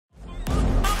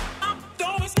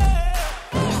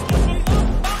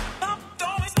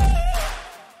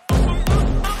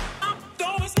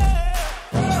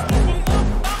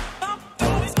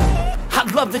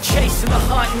I love the chase and the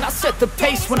hunt, and I set the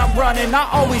pace when I'm running. I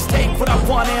always take what I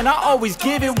want and I always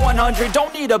give it 100.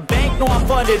 Don't need a bank, no I'm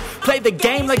funded. Play the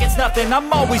game like it's nothing.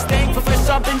 I'm always thankful for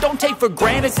something. Don't take for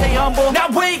granted, stay humble. Now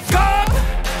wake up!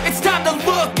 It's time to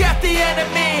look at the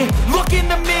enemy. Look in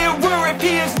the mirror if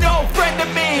he is no friend to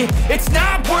me. It's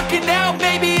not working out,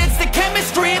 maybe it's the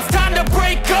chemistry. It's time to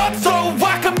break up so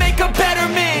I can make a better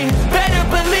me. Better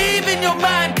believe in your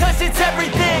mind, cause it's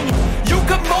everything. You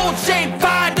can mold, shape,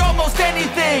 find almost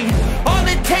anything. All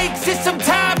it takes is some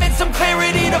time and some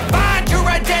clarity to find your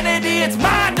identity. It's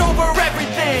mind over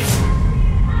everything.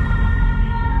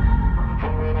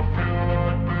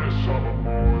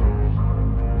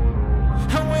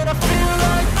 And when I feel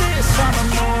like this, I'm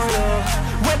immortal.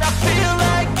 When I feel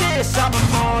like this, I'm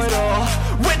immortal.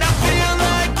 When I feel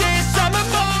like this, I'm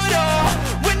immortal.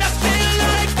 When I feel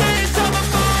like this, I'm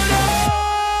immortal.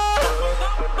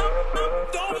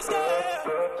 Don't be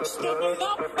scared. Just give it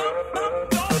up.